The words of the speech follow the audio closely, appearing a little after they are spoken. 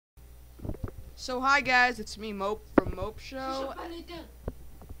So hi guys, it's me Mope from Mope Show.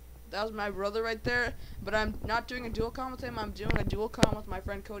 That was my brother right there, but I'm not doing a dual com with him. I'm doing a dual com with my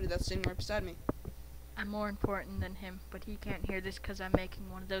friend Cody that's sitting right beside me. I'm more important than him, but he can't hear this because I'm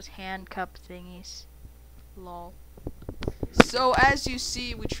making one of those hand cup thingies. Lol. So as you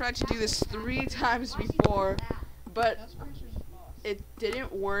see, we tried to do this 3 times before, but it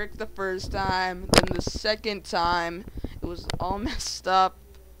didn't work the first time. Then the second time, it was all messed up.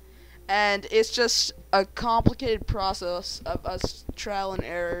 And it's just a complicated process of us trial and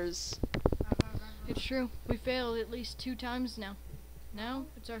errors. It's true. We failed at least 2 times now. Now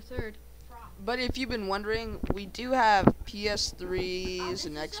it's our 3rd. But if you've been wondering, we do have PS3s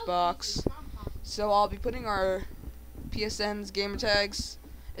and Xbox. So I'll be putting our PSN's Gamertags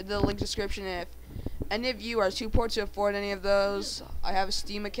in the link description. If any of you are too poor to afford any of those, I have a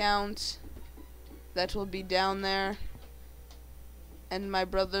Steam account that will be down there. And my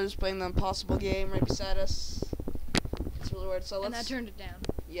brother's playing the Impossible game right beside us. It's really weird. So let's. And I turned it down.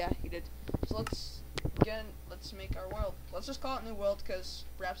 Yeah, he did. So let's make our world. Let's just call it New World, because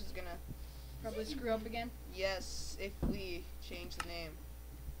perhaps it's gonna Probably screw up again. Yes, if we change the name.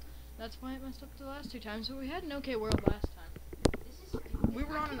 That's why it messed up the last 2 times, but we had an okay world last time. We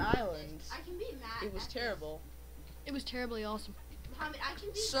were on an island. I can be mad. It was terrible. It was terribly awesome. Mohammed, I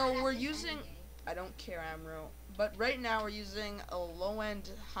can be So mad we're at this using. ending. I don't care, Amro. But right now we're using a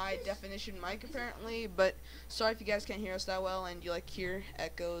low-end, high-definition mic apparently. But sorry if you guys can't hear us that well and you like hear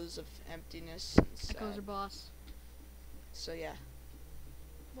echoes of emptiness. And sad. Echoes are boss. So yeah.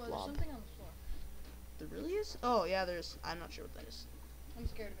 Well, Blob. there's something on the floor. There really is? Oh yeah, there's. I'm not sure what that is. I'm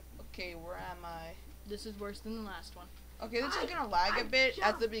scared of it. Okay, where am I? This is worse than the last one. Okay, this is gonna lag a bit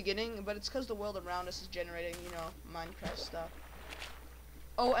at the beginning, but it's because the world around us is generating, you know, Minecraft stuff.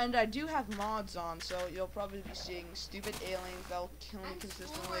 Oh, and I do have mods on, so you'll probably be seeing stupid aliens that'll kill me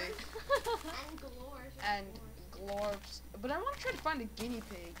consistently. And glores. And glorps. But I want to try to find a guinea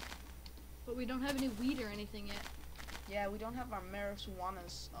pig. But we don't have any weed or anything yet. Yeah, we don't have our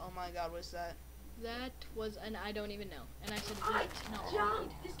marijuanas. Oh my god, what's that? That was an I don't even know. And I said wheat, not John,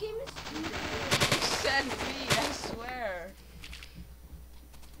 weed. this game is stupid. You said me, I swear.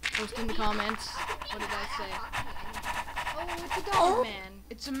 Post in the comments. What did I say? Oh, it's a dog Oh. man.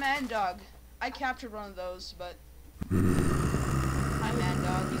 It's a man dog. I captured one of those, but. Hi, man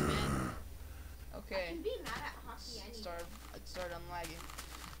dog. He's man. I Okay. can be mad at hockey anyway. It started unlagging.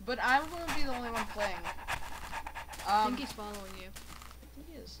 But I'm going to be the only one playing. I think he's following you. I think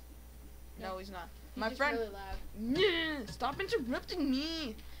he is. Yeah. No, he's not. He's My just friend. really loud. Stop interrupting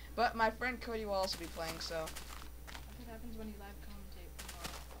me. But my friend Cody will also be playing, so That's what happens when you live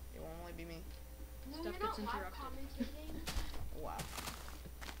commentate. it won't only be me. No, Stuff you're gets not live interrupted. commentating. Wow.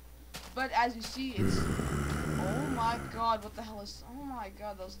 But as you see, it's. Oh my god, what the hell is. Oh my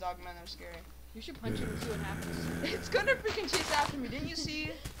god, those dogmen are scary. You should punch it and see what happens. It's gonna freaking chase after me, didn't you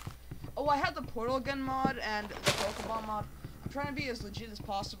see? Oh, I had the portal gun mod and the Pokeball mod. I'm trying to be as legit as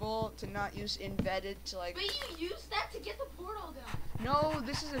possible to not use embedded to like. But you used that to get the portal gun. No,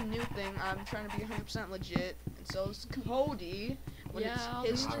 this is a new thing. I'm trying to be 100% legit, and so is Cody when Yeah, I'll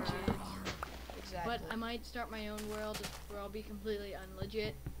it's his be turn. legit. Exactly. But I might start my own world where I'll be completely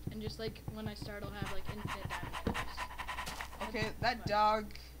unlegit. And just like when I start, I'll have like infinite diamond arrows. Okay, that dog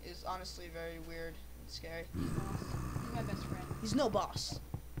is honestly very weird and scary. He's my best friend. He's no boss.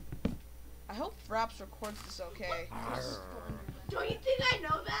 I hope Fraps records this okay. Don't you think I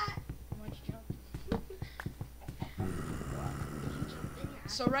know that? Why'd you jump?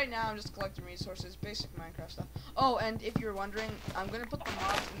 So right now I'm just collecting resources, basic Minecraft stuff. Oh, and if you're wondering, I'm gonna put the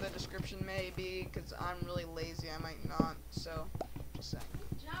mods in the description maybe, because I'm really lazy. I might not. So, just saying.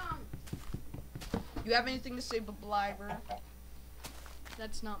 Jump. You have anything to say, Babliber?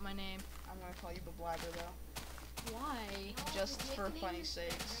 That's not my name. I'm gonna call you Babliber though. Why? Just His for nickname funny is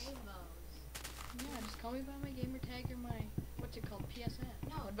sakes. Rainbows. Yeah, just call me by my gamer tag or my what's it called? PSN.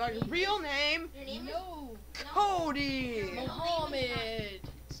 No. What about your real name? Your name No. Cody! Your real Mohammed.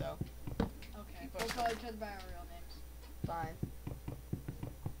 So, Okay, we'll call each other by our real names. fine.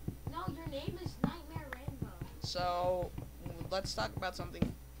 No, your name is Nightmare Rainbow. So, let's talk about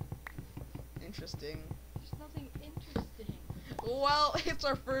something interesting. There's nothing interesting. Well, it's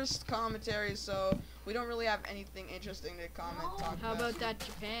our first commentary, so we don't really have anything interesting to talk How about. about that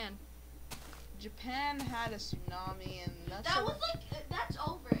Japan? Japan had a tsunami, and that's That was like, that's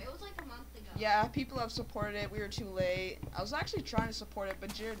over. It was like a month ago. yeah, people have supported it. We were too late. I was actually trying to support it,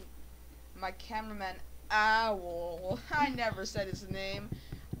 but Jared, my cameraman, Owl, I never said his name,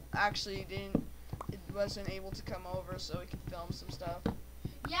 actually wasn't able to come over so we could film some stuff.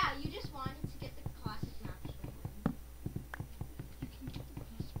 Yeah, you just wanted to get the classic maps from him.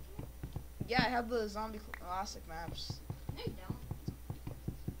 Yeah, I have the zombie classic maps. No, you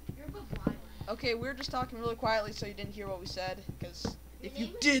don't. You're above wild. Okay, we were just talking really quietly so you didn't hear what we said, because if you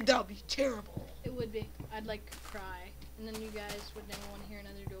name is- did, that would be terrible. It would be. I'd like cry, and then you guys would never want to hear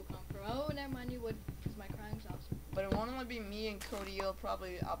another dual comp pro. Oh, never mind, you would, because my crying's awesome. But it won't only be me and Cody. I'll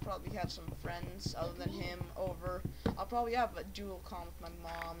probably have some friends other than him over. I'll probably have a dual comp with my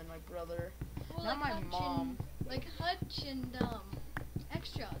mom and my brother. Well, Not my mom. Like Hutch and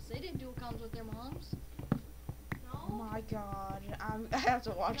Extras. They did dual comps with their moms. Oh No. my god, I have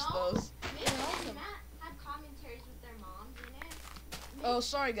to watch No. those. Mitch They're and awesome. Matt had commentaries with their moms in it. Oh,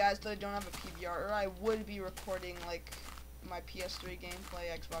 sorry guys that I don't have a PVR, or I would be recording like my PS3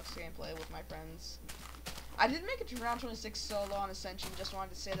 gameplay, Xbox gameplay with my friends. I didn't make it to round 26 solo on Ascension. Just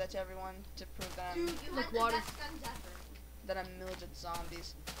wanted to say that to everyone to prove that Dude, you Like had the water. best guns ever. that I'm milligent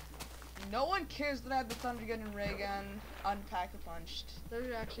zombies. No one cares that I have the thunder gun and ray gun, unpack-a-punched. Those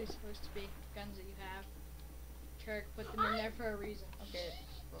are actually supposed to be guns that you have. Kirk put them in there for a reason. Okay,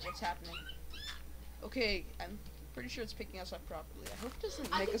 what's happening? Okay, I'm pretty sure it's picking us up properly. I hope it doesn't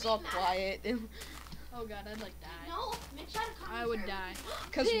I make can us all be mad. quiet. Oh god, I'd like die. No, Mitch had a commentary. I would die.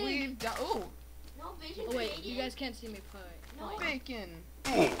 Because Pig. we've done. Oh, No, Vision Oh wait, Canadian. you guys can't see me put. No. bacon.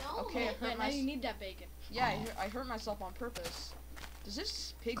 No. Okay, I Yeah, hurt now you my. need that bacon. Yeah, I hurt myself on purpose. Does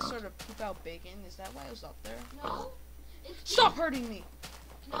this pig sort of poop out bacon? Is that why it was up there? No. It's Stop hurting me!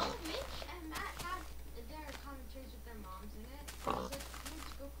 No, Mitch and Matt had their commentaries with their moms in it. It was like,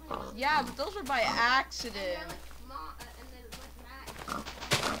 Mitch, go play. Yeah, but those were by And accident. they're like, Mom, and then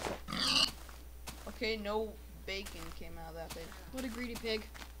like Matt. Okay, no bacon came out of that thing. What a greedy pig.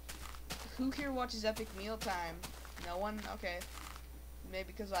 Who here watches Epic Mealtime? No one? Okay.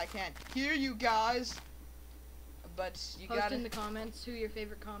 Maybe because I can't hear you guys. But you Post gotta. in the comments who your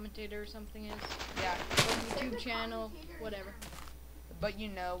favorite commentator or something is. Yeah. Or YouTube Favorite channel, commentator is whatever. But you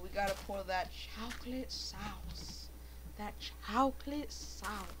know, we gotta pour that chocolate sauce. That chocolate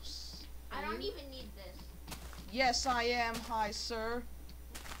sauce. I don't even need this. Yes, I am high, sir.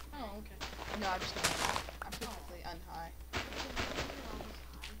 Oh, okay. No, I'm just kidding. I'm perfectly unhigh.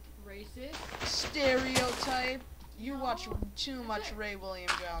 Racist. Stereotype. You watch No. too much Ray William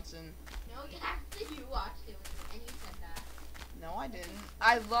Johnson. No, actually, you watched it and you said that. No, I didn't.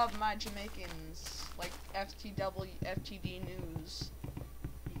 I love my Jamaicans. Like FTD News.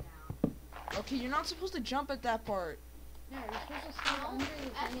 Okay, you're not supposed to jump at that part. Yeah, you're supposed to stand No, under the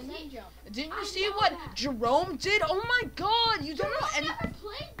thing and then actually- jump. Didn't you I see know what that. Jerome did? Oh my god, you don't know I've any. never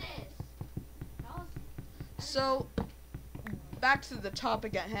played this. That was. So, back to the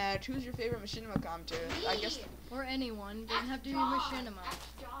topic at hand. Who's your favorite machinima commentator? I guess, Or anyone. Doesn't have to be machinima.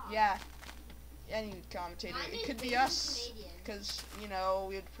 yeah, any commentator. Mine It is could be Asian us, Canadian. because, you know,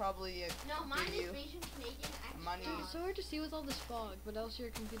 we'd probably. No, mine give is you Asian Canadian. money. It's so hard to see with all this fog, but else your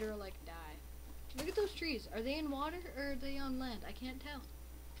computer will like die. Look at those trees. Are they in water or are they on land? I can't tell.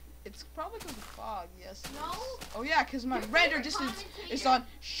 It's probably because of fog, yes. it No. is. Oh, yeah, because my Your render favorite distance is commentator. on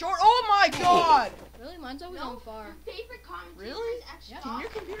short. Oh my god! Really? Mine's always No, on far. your favorite commentator Really? is X Yeah. Can your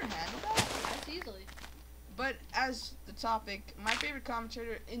computer handle that? That's easily. But as the topic, my favorite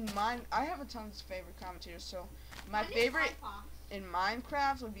commentator in mine, I have a tons of favorite commentators. So my Mine is favorite Sly Fox. in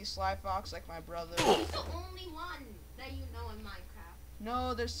Minecraft would be Sly Fox, like my brother. He's the only one that you know in Minecraft.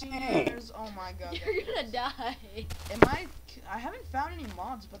 No, there's seniors. Oh my god. You're gonna die. I haven't found any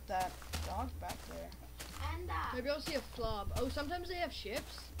mods, but that dog's back there. And Maybe I'll see a flob. Oh, sometimes they have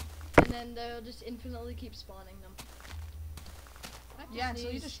ships, and then they'll just infinitely keep spawning them. I have to Yeah, until you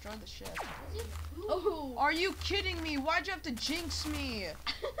sneeze. destroy the ship. is it who? Oh. Are you kidding me? Why'd you have to jinx me?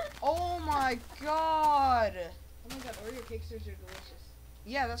 Oh my god. Oh my god, Oreo cakes are delicious.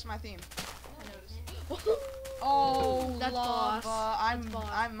 Yeah, that's my theme. I No, noticed. it Oh, That's lava. boss. I'm That's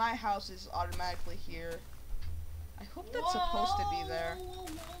boss. my house is automatically here. I hope that's supposed to be there.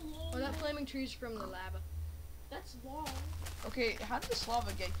 Oh, that flaming tree's from the lava. That's wall. Okay, how did this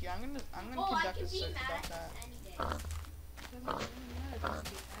lava get here? I'm gonna Oh, I conduct can a be search mad about at that. this any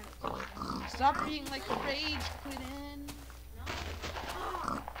day. Stop being like a rage quitting.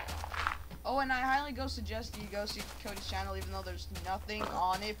 No. Oh, and I highly suggest you go see Cody's channel, even though there's nothing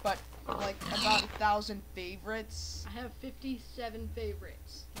on it, but like about 1,000 favorites. I have 57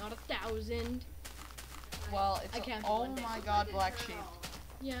 favorites, not 1,000. Well, it's I can't oh do it. my god, black sheep.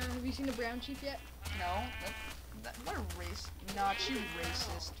 Yeah, have you seen the brown sheep yet? No, what a race. Not you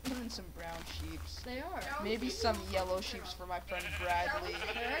racist. Put in some brown sheeps. They are. Maybe some yellow sheeps for my friend Bradley.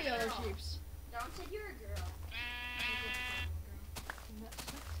 They are yellow sheeps. Don't say you're a girl.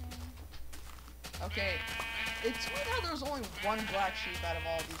 Okay, it's weird how there's only one black sheep out of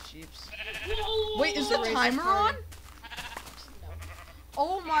all these sheeps. Wait, is the Racist timer on? party. No.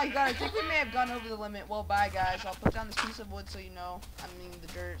 Oh my god, I think we may have gone over the limit. Well, bye guys. I'll put down this piece of wood so you know. I mean the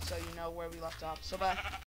dirt so you know where we left off. So bye.